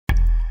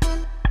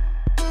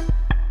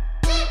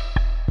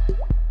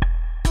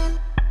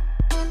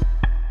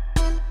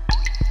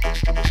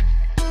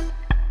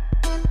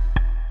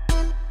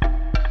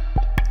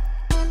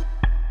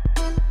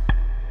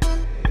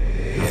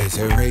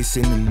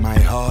racing in my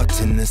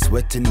heart and the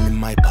sweating in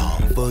my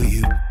palm for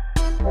you.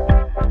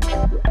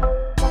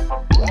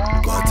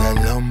 Got a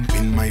lump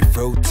in my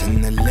throat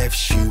and the left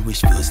shoe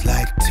which feels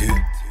like two.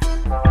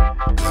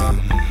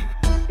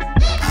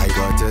 I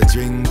got a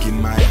drink in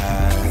my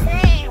hand,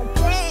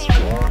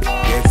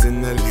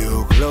 getting a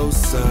little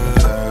closer,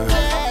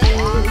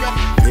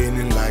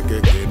 feeling like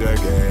a kid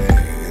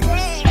again,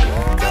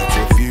 got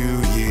a few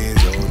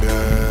years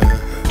older.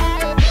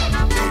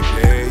 They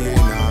playing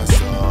our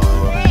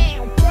song,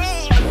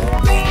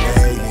 they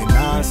playing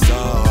our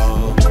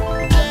song,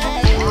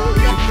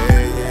 they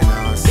playing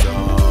our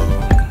song,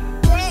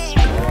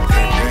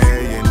 they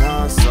playing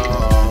our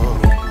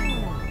song.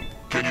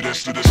 Can you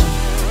dance to this?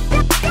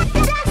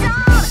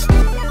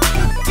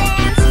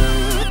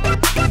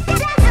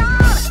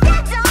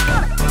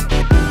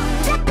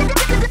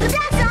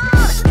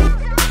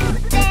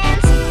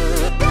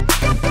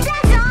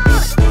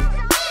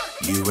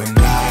 You and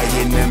I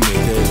in the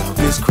middle of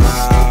this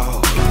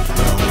crowd,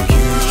 no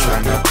use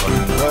trying to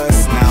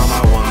converse. Now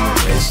my one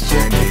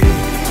question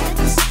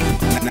is,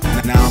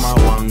 now my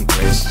one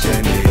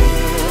question is,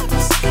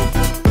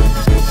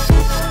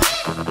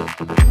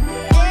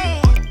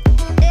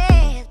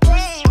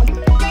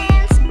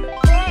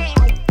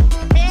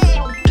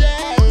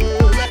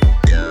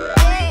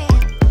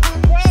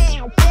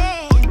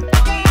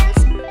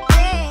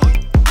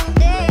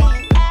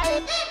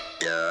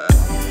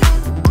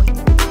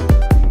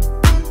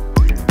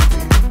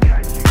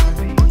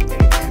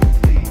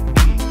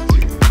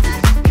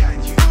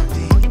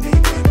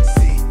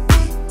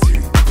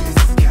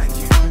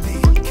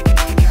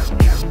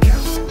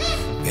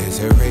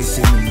 a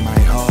racing in my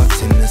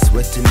heart and the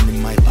sweating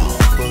in my palm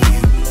for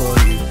you, for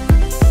you.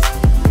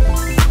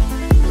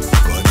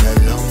 Got a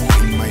lump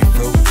in my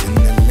throat and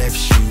the left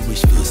shoe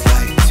which feels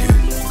like two.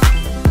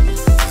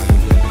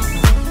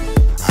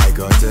 I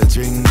got a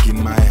drink in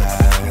my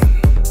hand,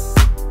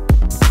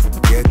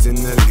 getting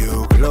a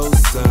little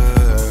closer,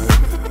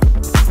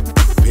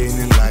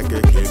 feeling like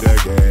a kid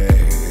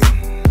again,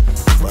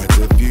 but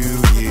a few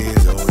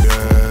years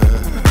older.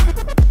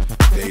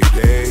 They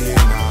playing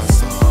our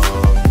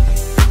song,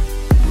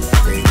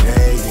 they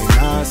playing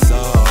our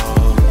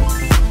song,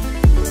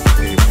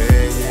 they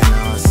playing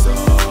our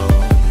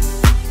song,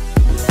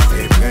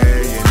 they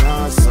playing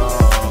our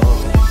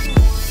song.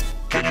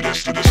 Can you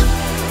dance to this?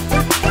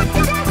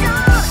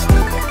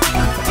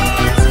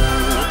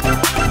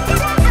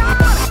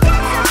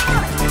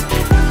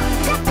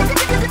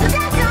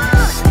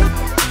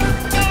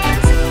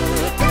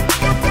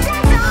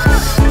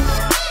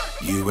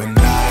 You and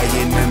I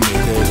in the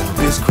middle of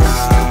this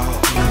crowd.